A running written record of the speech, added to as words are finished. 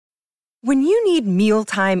When you need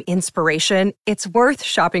mealtime inspiration, it's worth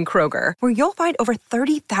shopping Kroger, where you'll find over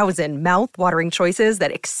 30,000 mouth-watering choices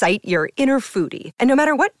that excite your inner foodie. And no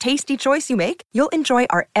matter what tasty choice you make, you'll enjoy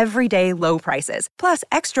our everyday low prices, plus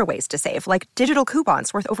extra ways to save, like digital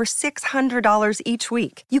coupons worth over $600 each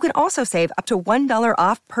week. You can also save up to $1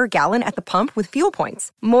 off per gallon at the pump with fuel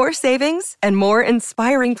points. More savings and more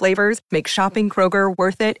inspiring flavors make shopping Kroger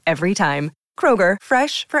worth it every time. Kroger,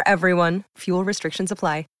 fresh for everyone. Fuel restrictions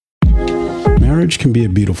apply. Marriage can be a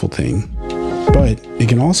beautiful thing, but it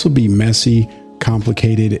can also be messy,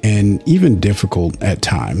 complicated, and even difficult at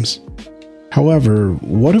times. However,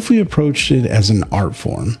 what if we approached it as an art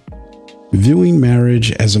form? Viewing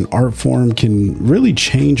marriage as an art form can really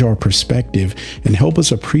change our perspective and help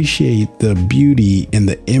us appreciate the beauty in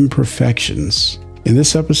the imperfections. In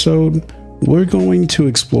this episode, we're going to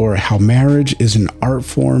explore how marriage is an art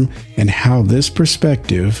form and how this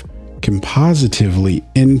perspective can positively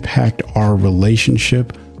impact our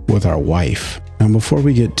relationship with our wife. Now, before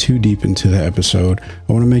we get too deep into the episode,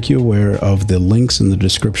 I want to make you aware of the links in the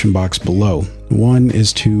description box below. One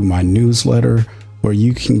is to my newsletter, where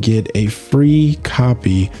you can get a free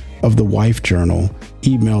copy of the Wife Journal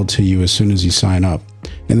emailed to you as soon as you sign up.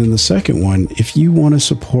 And then the second one, if you want to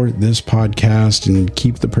support this podcast and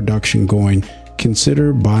keep the production going,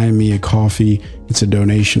 consider buying me a coffee. It's a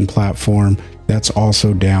donation platform. That's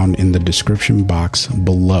also down in the description box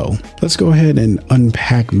below. Let's go ahead and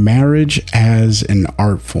unpack marriage as an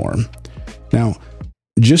art form. Now,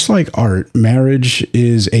 just like art, marriage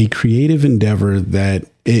is a creative endeavor that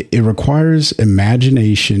it requires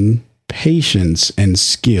imagination, patience, and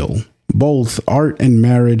skill. Both art and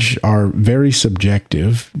marriage are very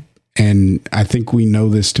subjective, and I think we know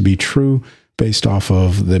this to be true based off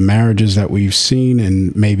of the marriages that we've seen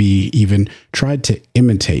and maybe even tried to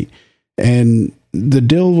imitate. And the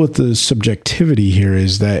deal with the subjectivity here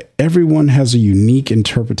is that everyone has a unique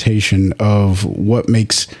interpretation of what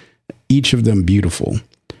makes each of them beautiful.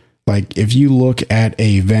 Like if you look at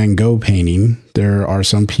a Van Gogh painting, there are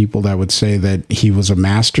some people that would say that he was a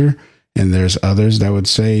master, and there's others that would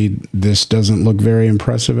say this doesn't look very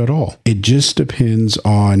impressive at all. It just depends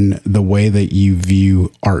on the way that you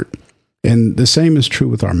view art. And the same is true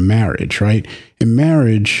with our marriage, right? In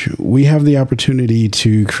marriage, we have the opportunity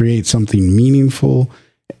to create something meaningful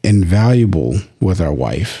and valuable with our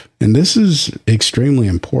wife. And this is extremely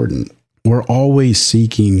important. We're always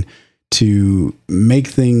seeking to make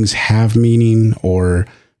things have meaning or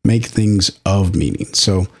make things of meaning.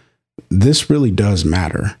 So this really does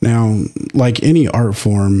matter. Now, like any art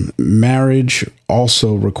form, marriage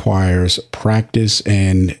also requires practice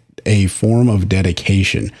and a form of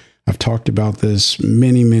dedication. I've talked about this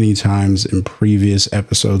many, many times in previous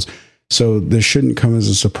episodes, so this shouldn't come as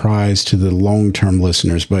a surprise to the long-term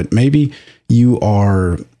listeners, but maybe you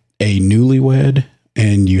are a newlywed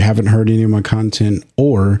and you haven't heard any of my content,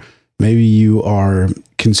 or maybe you are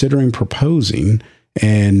considering proposing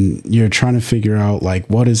and you're trying to figure out, like,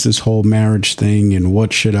 what is this whole marriage thing and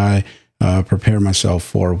what should I prepare myself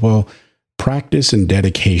for? Well, practice and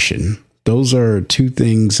dedication. Those are two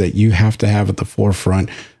things that you have to have at the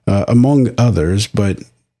forefront, among others. But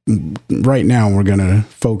right now, we're going to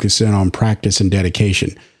focus in on practice and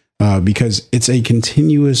dedication because it's a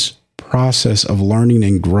continuous process of learning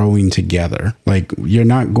and growing together. Like, you're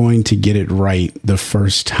not going to get it right the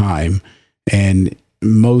first time. And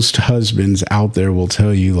most husbands out there will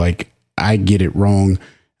tell you, like, I get it wrong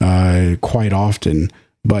quite often.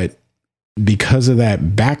 But because of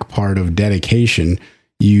that back part of dedication,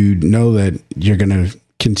 you know that you're going to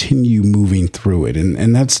continue moving through it.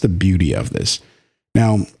 And that's the beauty of this.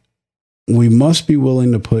 Now, we must be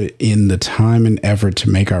willing to put in the time and effort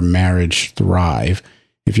to make our marriage thrive.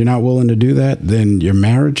 If you're not willing to do that, then your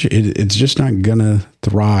marriage, it's just not going to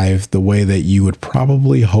thrive the way that you would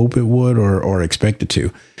probably hope it would or expect it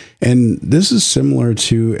to. And this is similar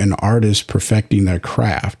to an artist perfecting their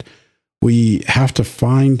craft. We have to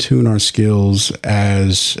fine tune our skills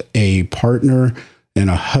as a partner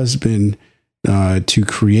and a husband to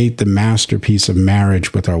create the masterpiece of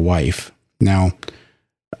marriage with our wife. Now,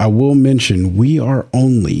 I will mention we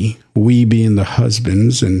being the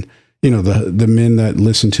husbands and the men that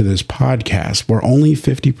listen to this podcast, we're only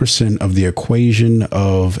 50% of the equation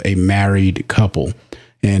of a married couple.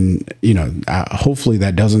 And, hopefully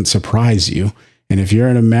that doesn't surprise you. And if you're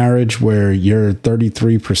in a marriage where you're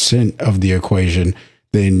 33% of the equation,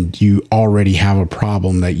 then you already have a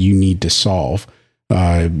problem that you need to solve.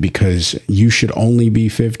 Because you should only be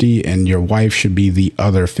 50 and your wife should be the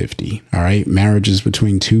other 50. All right. Marriage is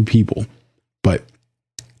between two people. But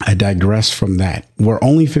I digress from that. We're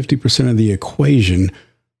only 50% of the equation,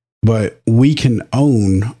 but we can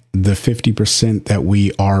own the 50% that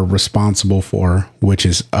we are responsible for, which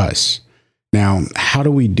is us. Now, how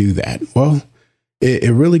do we do that? Well,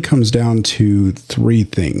 it really comes down to three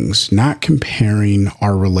things: not comparing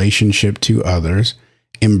our relationship to others,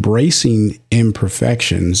 embracing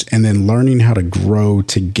imperfections, and then learning how to grow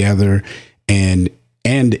together and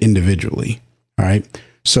individually. All right.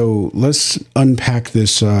 So let's unpack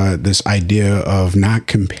this idea of not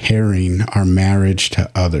comparing our marriage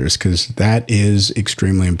to others, because that is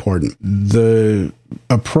extremely important. The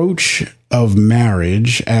approach of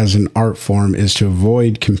marriage as an art form is to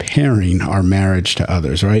avoid comparing our marriage to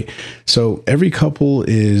others, right? So every couple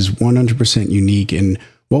is 100% unique, and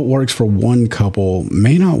what works for one couple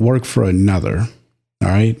may not work for another. All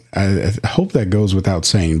right. I hope that goes without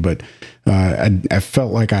saying, but I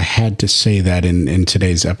felt like I had to say that in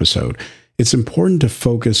today's episode. It's important to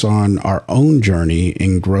focus on our own journey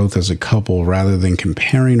and growth as a couple rather than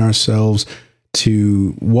comparing ourselves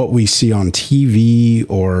to what we see on TV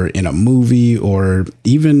or in a movie or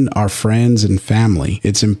even our friends and family.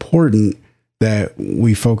 It's important that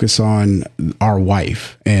we focus on our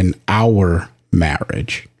wife and our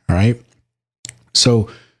marriage. All right. So,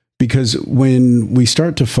 because when we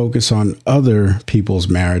start to focus on other people's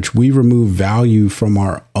marriage, we remove value from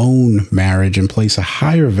our own marriage and place a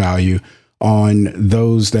higher value on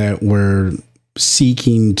those that we're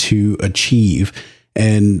seeking to achieve.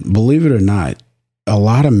 And believe it or not, a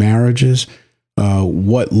lot of marriages,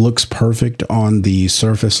 what looks perfect on the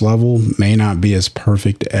surface level may not be as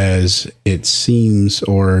perfect as it seems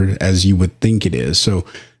or as you would think it is. So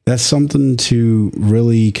that's something to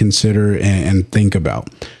really consider and think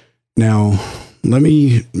about. Now, let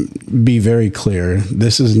me be very clear.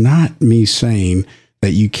 This is not me saying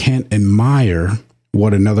that you can't admire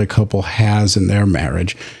what another couple has in their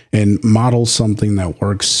marriage and model something that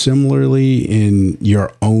works similarly in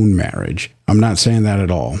your own marriage. I'm not saying that at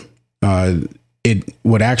all. It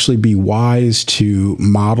would actually be wise to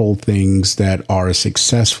model things that are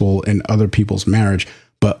successful in other people's marriage,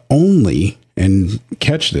 but only, and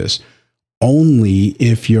catch this, only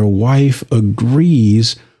if your wife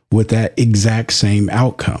agrees with that exact same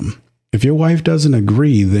outcome. If your wife doesn't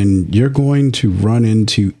agree, then you're going to run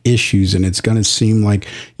into issues and it's going to seem like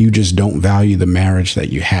you just don't value the marriage that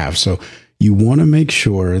you have. So you want to make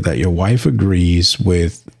sure that your wife agrees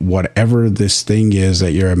with whatever this thing is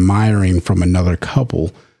that you're admiring from another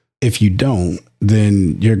couple. If you don't,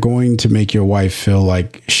 then you're going to make your wife feel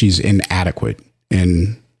like she's inadequate.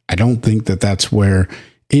 And I don't think that that's where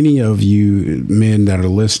any of you men that are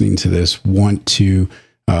listening to this want to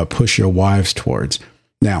push your wives towards.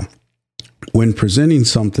 Now, when presenting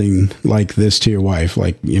something like this to your wife,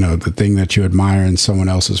 like, the thing that you admire in someone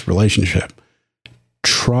else's relationship,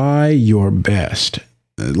 try your best.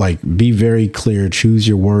 Like, be very clear, choose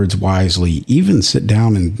your words wisely, even sit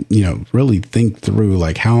down and, really think through,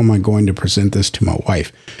 like, how am I going to present this to my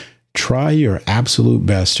wife? Try your absolute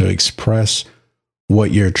best to express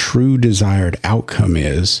what your true desired outcome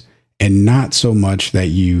is, and not so much that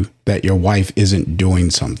your wife isn't doing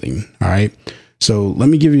something. All right. So let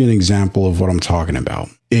me give you an example of what I'm talking about.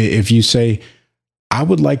 If you say, I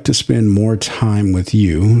would like to spend more time with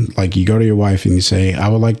you, like you go to your wife and you say, I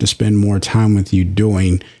would like to spend more time with you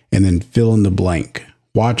doing, and then fill in the blank,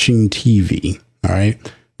 watching TV. All right.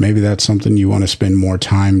 Maybe that's something you want to spend more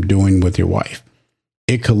time doing with your wife.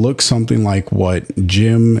 It could look something like what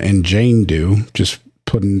Jim and Jane do, just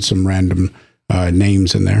putting some random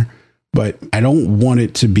names in there. But I don't want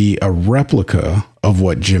it to be a replica of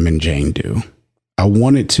what Jim and Jane do. I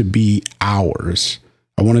want it to be ours.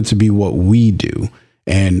 I want it to be what we do.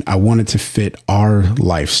 And I want it to fit our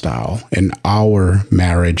lifestyle and our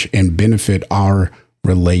marriage and benefit our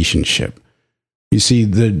relationship. You see,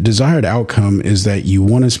 the desired outcome is that you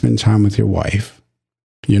want to spend time with your wife.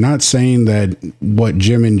 You're not saying that what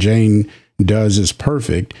Jim and Jane does is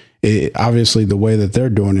perfect. Obviously, the way that they're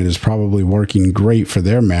doing it is probably working great for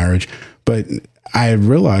their marriage, but I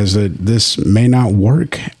realize that this may not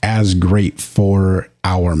work as great for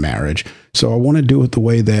our marriage. So I want to do it the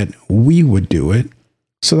way that we would do it.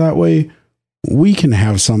 So that way we can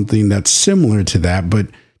have something that's similar to that, but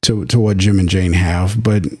to what Jim and Jane have,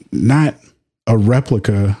 but not a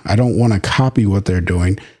replica. I don't want to copy what they're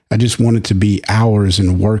doing. I just want it to be ours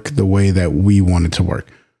and work the way that we want it to work.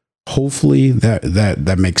 Hopefully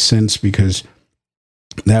that makes sense, because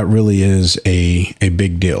that really is a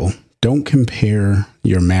big deal. Don't compare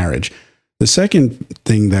your marriage. The second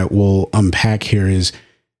thing that we'll unpack here is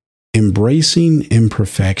embracing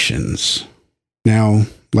imperfections. Now,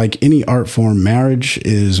 like any art form, marriage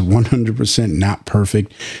is 100% not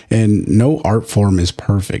perfect, and no art form is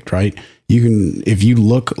perfect, right? if you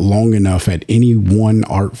look long enough at any one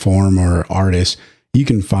art form or artist, you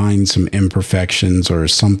can find some imperfections or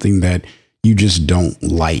something that you just don't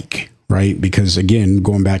like, right? Because again,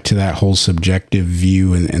 going back to that whole subjective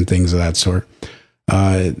view and things of that sort,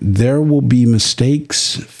 there will be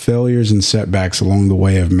mistakes, failures, and setbacks along the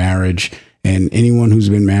way of marriage. And anyone who's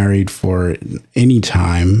been married for any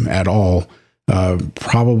time at all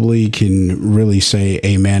probably can really say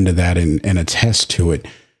amen to that and attest to it.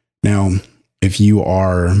 Now, if you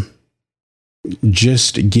are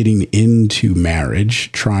just getting into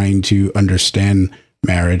marriage, trying to understand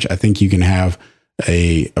marriage, I think you can have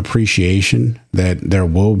a appreciation that there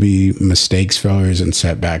will be mistakes, failures, and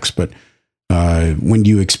setbacks. But when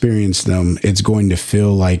you experience them, it's going to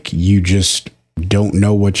feel like you just don't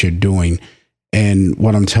know what you're doing. And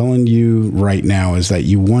what I'm telling you right now is that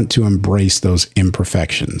you want to embrace those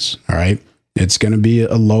imperfections. All right. It's going to be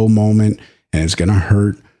a low moment and it's going to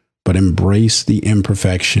hurt, but embrace the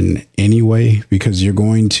imperfection anyway, because you're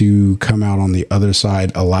going to come out on the other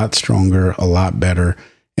side a lot stronger, a lot better.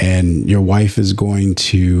 And your wife is going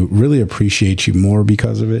to really appreciate you more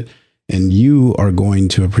because of it. And you are going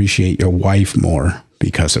to appreciate your wife more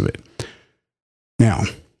because of it. Now,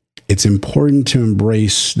 it's important to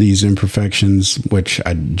embrace these imperfections, which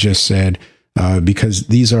I just said, because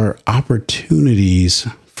these are opportunities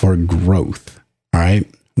for growth. All right.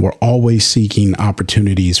 We're always seeking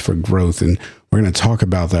opportunities for growth. And we're going to talk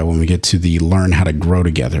about that when we get to the learn how to grow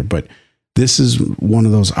together. But this is one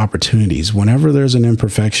of those opportunities. Whenever there's an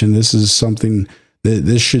imperfection, this is something that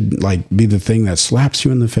this should like be the thing that slaps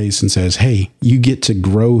you in the face and says, hey, you get to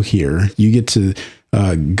grow here. You get to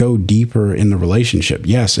go deeper in the relationship.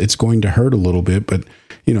 Yes, it's going to hurt a little bit, but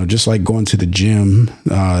just like going to the gym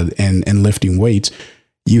and lifting weights,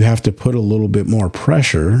 you have to put a little bit more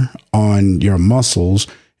pressure on your muscles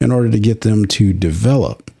in order to get them to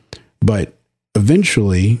develop. But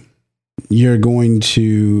eventually, you're going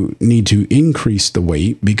to need to increase the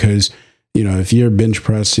weight because, if you're bench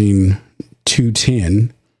pressing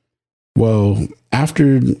 210, well,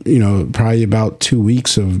 after, probably about 2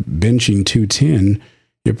 weeks of benching 210,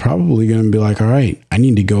 you're probably going to be like, all right, I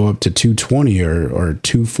need to go up to 220 or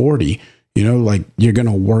 240, like you're going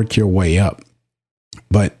to work your way up.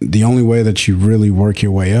 But the only way that you really work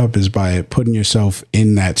your way up is by putting yourself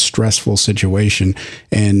in that stressful situation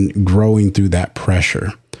and growing through that pressure.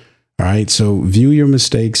 All right. So view your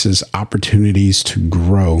mistakes as opportunities to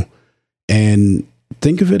grow and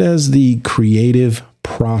think of it as the creative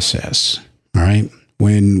process. All right.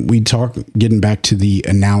 When we talk, getting back to the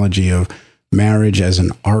analogy of marriage as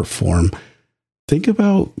an art form, think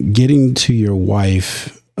about getting to your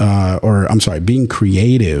wife, being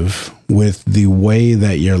creative with the way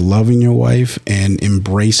that you're loving your wife and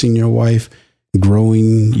embracing your wife,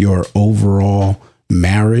 growing your overall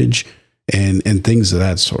marriage and things of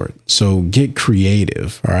that sort. So get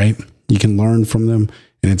creative. All right. You can learn from them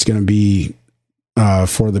and it's going to be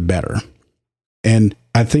for the better. And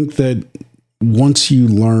I think that once you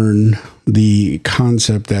learn the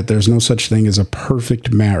concept that there's no such thing as a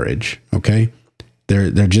perfect marriage, okay,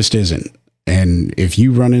 there just isn't. And if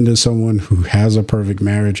you run into someone who has a perfect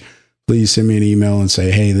marriage, please send me an email and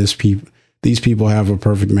say, hey, these people have a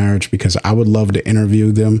perfect marriage, because I would love to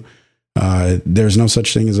interview them. There's no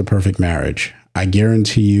such thing as a perfect marriage. I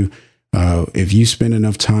guarantee you, if you spend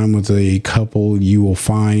enough time with a couple, you will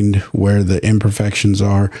find where the imperfections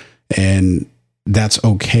are, and that's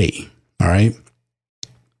okay. All right.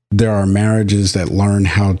 There are marriages that learn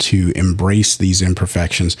how to embrace these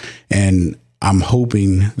imperfections, and I'm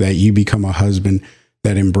hoping that you become a husband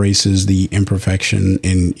that embraces the imperfection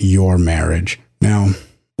in your marriage. Now,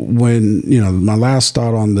 when, my last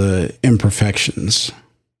thought on the imperfections,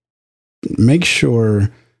 make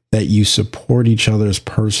sure that you support each other's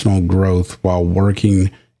personal growth while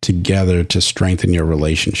working together to strengthen your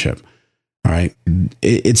relationship. All right.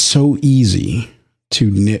 It's so easy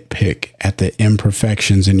to nitpick at the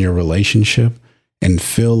imperfections in your relationship and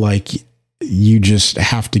feel like you just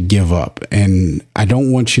have to give up. And I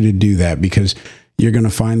don't want you to do that, because you're going to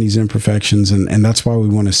find these imperfections. And that's why we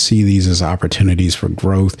want to see these as opportunities for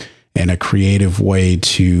growth and a creative way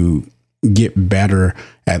to get better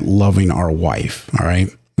at loving our wife. All right.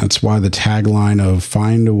 That's why the tagline of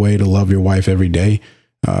find a way to love your wife every day,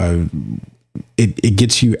 it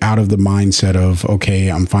gets you out of the mindset of,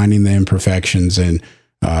 okay, I'm finding the imperfections and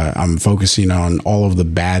I'm focusing on all of the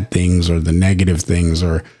bad things or the negative things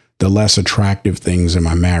or the less attractive things in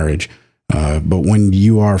my marriage. But when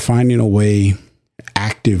you are finding a way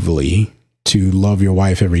actively to love your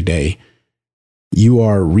wife every day, you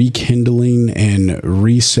are rekindling and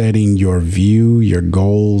resetting your view, your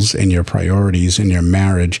goals, and your priorities in your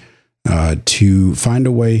marriage to find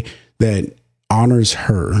a way that honors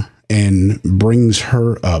her and brings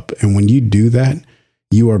her up. And when you do that,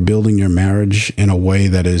 you are building your marriage in a way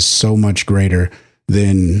that is so much greater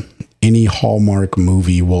than any Hallmark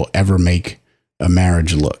movie will ever make a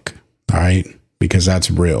marriage look. All right. Because that's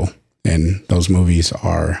real. And those movies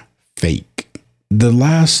are fake. The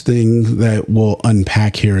last thing that we'll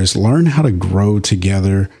unpack here is learn how to grow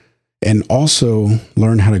together and also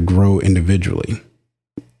learn how to grow individually.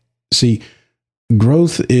 See,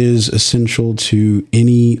 growth is essential to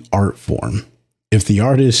any art form. If the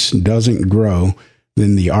artist doesn't grow,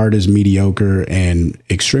 then the art is mediocre and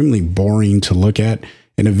extremely boring to look at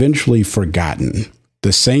and eventually forgotten.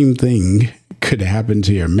 The same thing could happen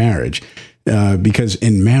to your marriage because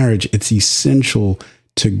in marriage, it's essential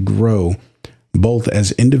to grow both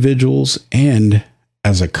as individuals and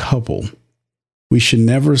as a couple. We should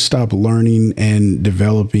never stop learning and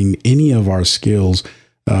developing any of our skills,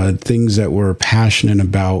 things that we're passionate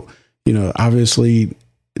about. You know, obviously,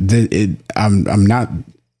 I'm not.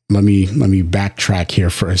 Let me backtrack here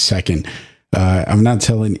for a second. I'm not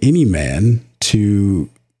telling any man to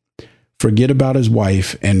forget about his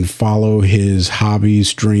wife and follow his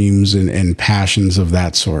hobbies, dreams, and passions of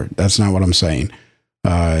that sort. That's not what I'm saying.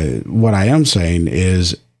 What I am saying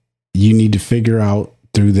is you need to figure out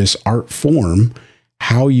through this art form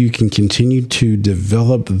how you can continue to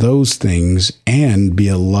develop those things and be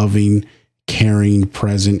a loving, caring,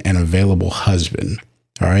 present, and available husband.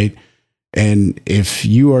 All right. And if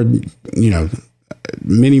you are,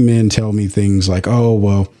 many men tell me things like, oh,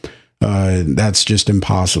 well, that's just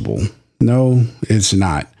impossible. No, it's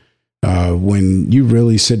not. When you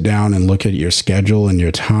really sit down and look at your schedule and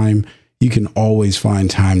your time, you can always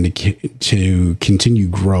find time to continue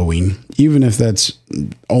growing, even if that's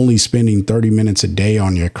only spending 30 minutes a day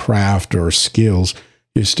on your craft or skills.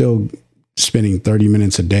 You're still spending 30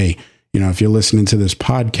 minutes a day. If you're listening to this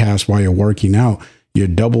podcast while you're working out, you're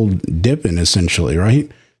double dipping essentially, right?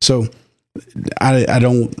 So I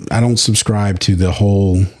don't subscribe to the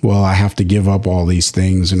whole, well, I have to give up all these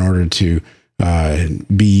things in order to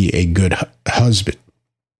be a good husband.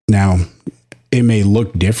 Now, it may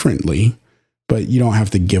look differently, but you don't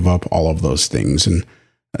have to give up all of those things. And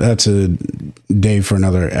that's a day for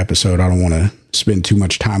another episode. I don't want to spend too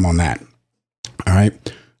much time on that. All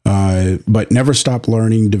right. But never stop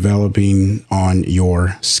learning, developing on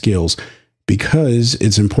your skills, because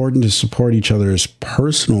it's important to support each other's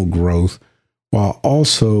personal growth while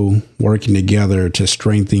also working together to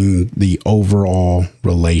strengthen the overall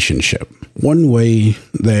relationship. One way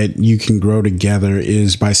that you can grow together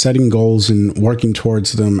is by setting goals and working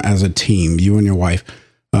towards them as a team, you and your wife.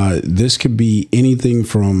 This could be anything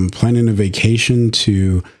from planning a vacation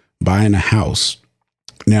to buying a house.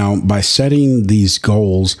 Now, by setting these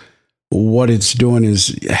goals, what it's doing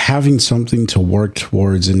is having something to work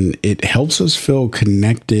towards, and it helps us feel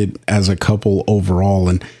connected as a couple overall.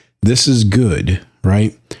 And this is good,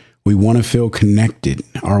 right? We want to feel connected.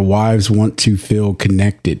 Our wives want to feel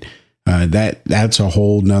connected. That's a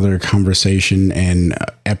whole nother conversation and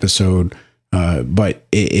episode. But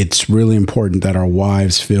it's really important that our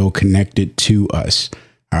wives feel connected to us.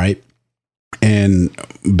 All right. And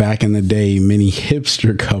back in the day, many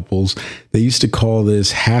hipster couples, they used to call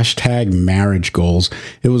this hashtag marriage goals.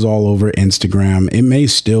 It was all over Instagram. It may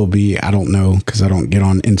still be, I don't know, because I don't get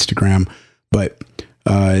on Instagram, but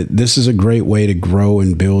this is a great way to grow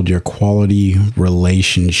and build your quality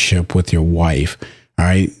relationship with your wife. All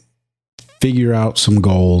right. Figure out some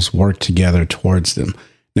goals, work together towards them.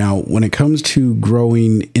 Now, when it comes to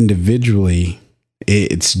growing individually,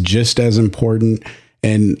 it's just as important.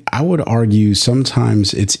 And I would argue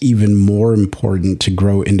sometimes it's even more important to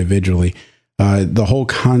grow individually. The whole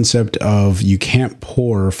concept of you can't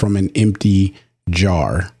pour from an empty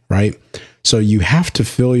jar, right? So you have to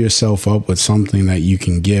fill yourself up with something that you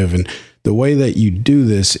can give. And the way that you do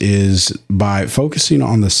this is by focusing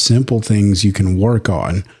on the simple things you can work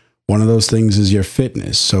on. One of those things is your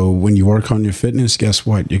fitness. So when you work on your fitness, guess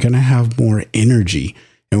what? You're going to have more energy.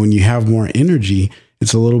 And when you have more energy,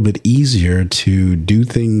 it's a little bit easier to do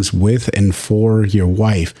things with and for your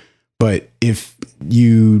wife. But if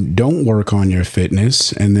you don't work on your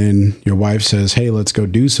fitness and then your wife says, hey, let's go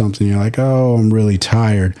do something, you're like, oh, I'm really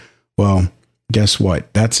tired. Well, guess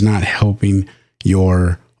what? That's not helping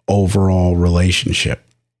your overall relationship.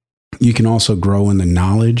 You can also grow in the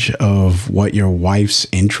knowledge of what your wife's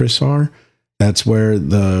interests are. That's where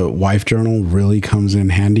the wife journal really comes in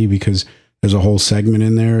handy, because there's a whole segment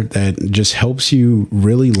in there that just helps you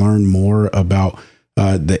really learn more about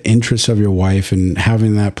the interests of your wife, and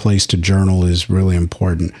having that place to journal is really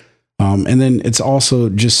important. And then it's also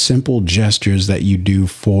just simple gestures that you do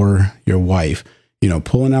for your wife.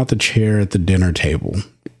 Pulling out the chair at the dinner table,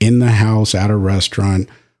 in the house, at a restaurant,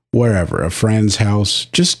 wherever, a friend's house.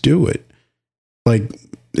 Just do it. Like,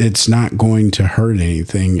 it's not going to hurt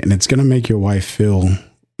anything, and it's going to make your wife feel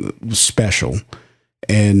special.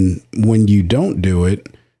 And when you don't do it,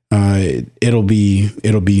 it'll be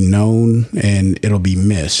known and it'll be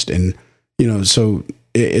missed. And so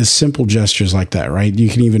it's simple gestures like that, right? You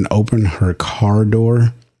can even open her car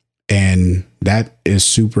door, and that is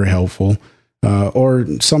super helpful. Or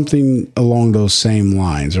something along those same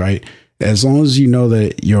lines, right? As long as you know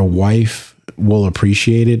that your wife will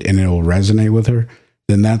appreciate it and it will resonate with her,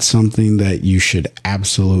 then that's something that you should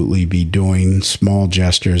absolutely be doing. Small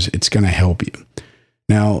gestures, it's going to help you.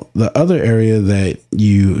 Now, the other area that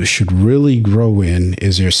you should really grow in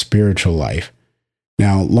is your spiritual life.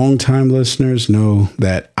 Now, longtime listeners know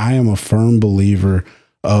that I am a firm believer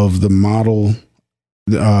of the model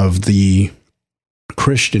of the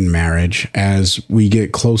Christian marriage. As we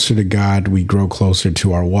get closer to God, we grow closer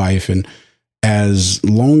to our wife. And as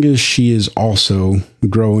long as she is also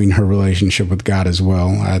growing her relationship with God as well,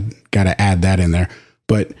 I got to add that in there.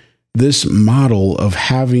 But this model of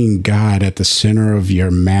having God at the center of your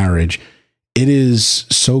marriage, it is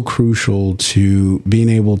so crucial to being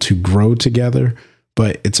able to grow together.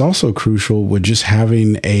 But it's also crucial with just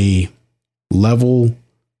having a level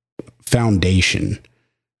foundation.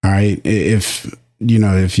 All right. If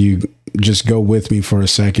you just go with me for a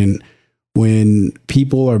second, when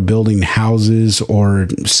people are building houses or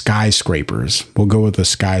skyscrapers, we'll go with a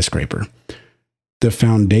skyscraper, the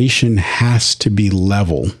foundation has to be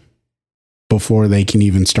level before they can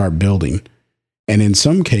even start building. And in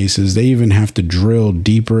some cases, they even have to drill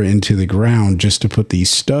deeper into the ground just to put these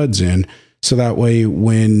studs in. So that way,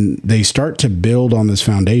 when they start to build on this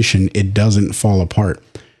foundation, it doesn't fall apart.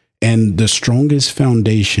 And the strongest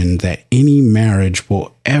foundation that any marriage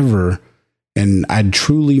will ever, and I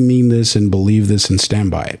truly mean this and believe this and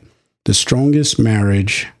stand by it, the strongest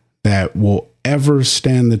marriage that will ever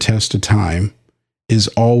stand the test of time is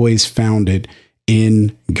always founded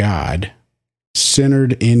in God,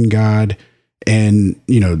 centered in God, and,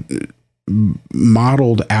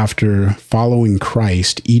 modeled after following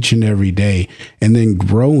Christ each and every day, and then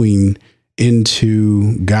growing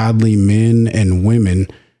into godly men and women,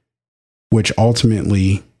 which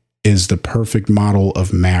ultimately is the perfect model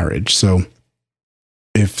of marriage. So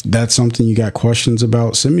if that's something you got questions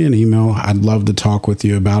about, send me an email. I'd love to talk with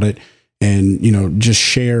you about it and, just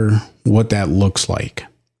share what that looks like.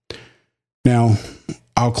 Now,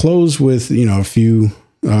 I'll close with, a few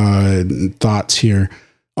thoughts here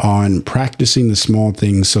on practicing the small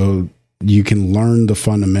things so you can learn the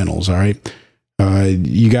fundamentals. All right.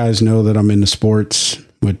 You guys know that I'm into sports,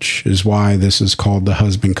 which is why this is called the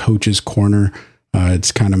Husband Coach's Corner.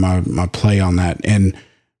 It's kind of my play on that. And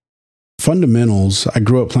fundamentals, I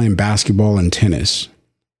grew up playing basketball and tennis,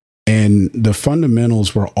 and the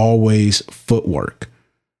fundamentals were always footwork.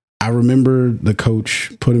 I remember the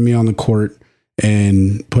coach putting me on the court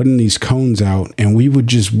and putting these cones out, and we would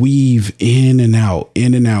just weave in and out.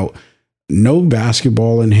 No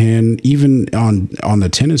basketball in hand. Even on the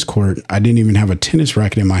tennis court, I didn't even have a tennis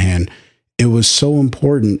racket in my hand. It was so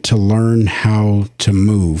important to learn how to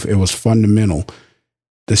move. It was fundamental.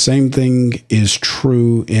 The same thing is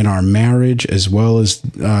true in our marriage as well as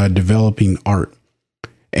developing art.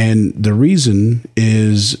 And the reason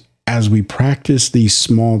is, as we practice these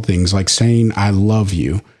small things, like saying, I love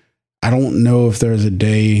you, I don't know if there's a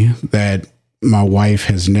day that my wife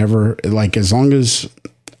has never, as long as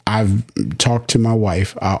I've talked to my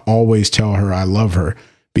wife, I always tell her I love her,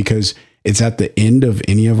 because it's at the end of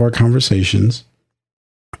any of our conversations.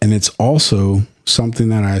 And it's also something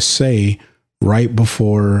that I say right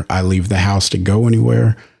before I leave the house to go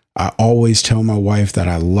anywhere. I always tell my wife that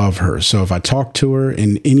I love her. So if I talk to her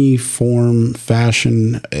in any form,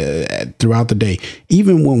 fashion, throughout the day,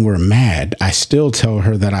 even when we're mad, I still tell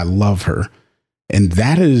her that I love her. And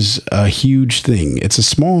that is a huge thing. It's a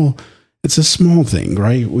small thing,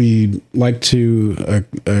 right? We like to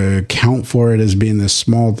account for it as being this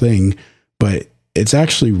small thing, but it's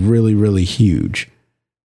actually really, really huge.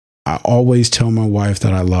 I always tell my wife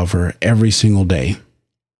that I love her every single day.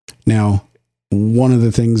 Now, one of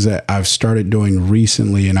the things that I've started doing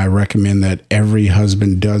recently, and I recommend that every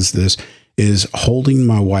husband does this, is holding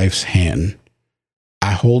my wife's hand.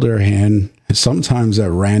 I hold her hand sometimes at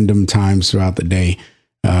random times throughout the day,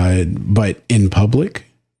 but in public,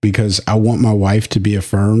 because I want my wife to be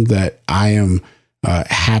affirmed that I am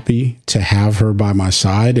happy to have her by my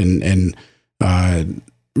side, and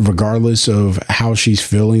regardless of how she's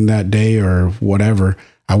feeling that day or whatever,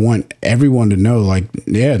 I want everyone to know, like,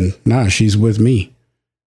 yeah, nah, she's with me.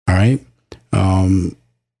 All right.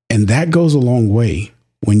 And that goes a long way.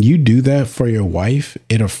 When you do that for your wife,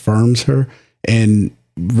 it affirms her. And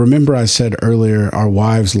remember, I said earlier, our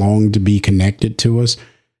wives long to be connected to us.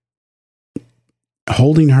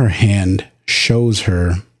 Holding her hand shows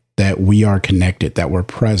her that we are connected, that we're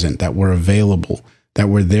present, that we're available, that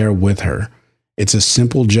we're there with her. It's a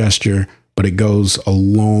simple gesture, but it goes a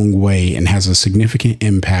long way and has a significant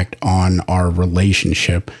impact on our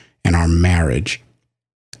relationship and our marriage.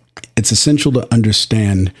 It's essential to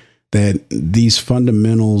understand that these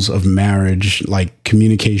fundamentals of marriage, like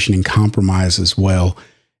communication and compromise as well,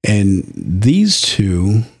 and these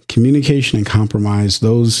two, communication and compromise,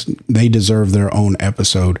 they deserve their own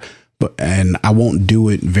episode. And I won't do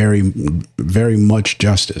it very, very much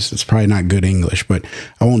justice. It's probably not good English, but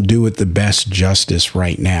I won't do it the best justice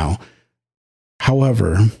right now.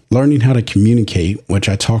 However, learning how to communicate, which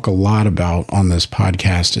I talk a lot about on this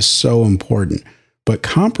podcast, is so important. But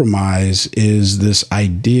compromise is this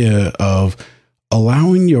idea of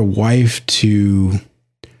allowing your wife to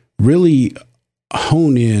really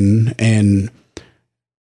hone in and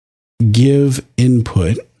give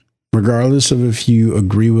input, regardless of if you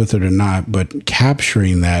agree with it or not, but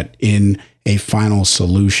capturing that in a final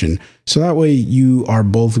solution. So that way you are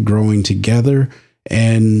both growing together,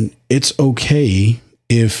 and it's okay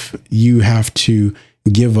if you have to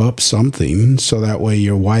give up something so that way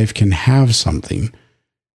your wife can have something.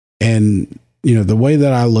 And, the way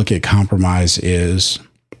that I look at compromise is,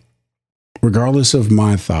 regardless of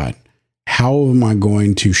my thought, how am I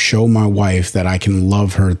going to show my wife that I can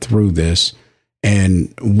love her through this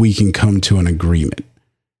and we can come to an agreement?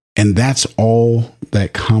 And that's all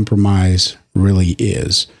that compromise really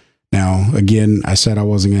is. Now, again, I said I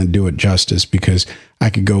wasn't going to do it justice because I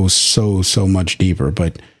could go so much deeper,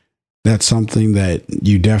 but that's something that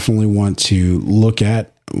you definitely want to look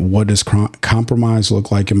at. What does compromise look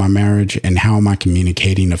like in my marriage, and how am I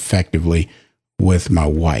communicating effectively with my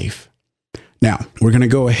wife? Now, we're going to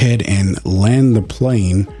go ahead and land the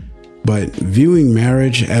plane, but viewing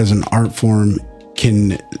marriage as an art form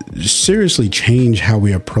can seriously change how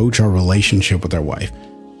we approach our relationship with our wife.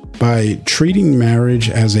 By treating marriage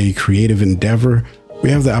as a creative endeavor, we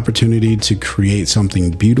have the opportunity to create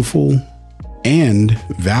something beautiful and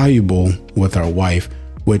valuable with our wife,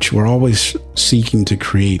 which we're always seeking to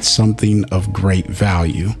create something of great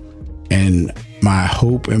value. And my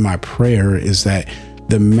hope and my prayer is that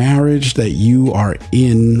the marriage that you are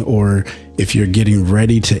in, or if you're getting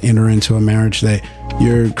ready to enter into a marriage, that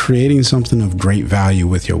you're creating something of great value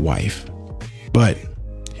with your wife. But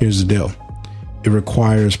here's the deal. It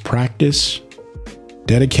requires practice,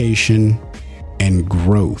 dedication, and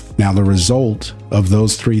growth. Now, the result of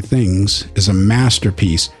those three things is a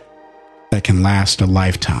masterpiece that can last a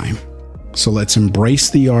lifetime. So let's embrace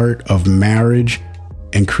the art of marriage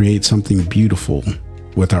and create something beautiful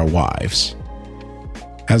with our wives.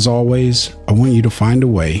 As always, I want you to find a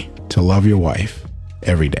way to love your wife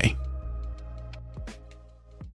every day.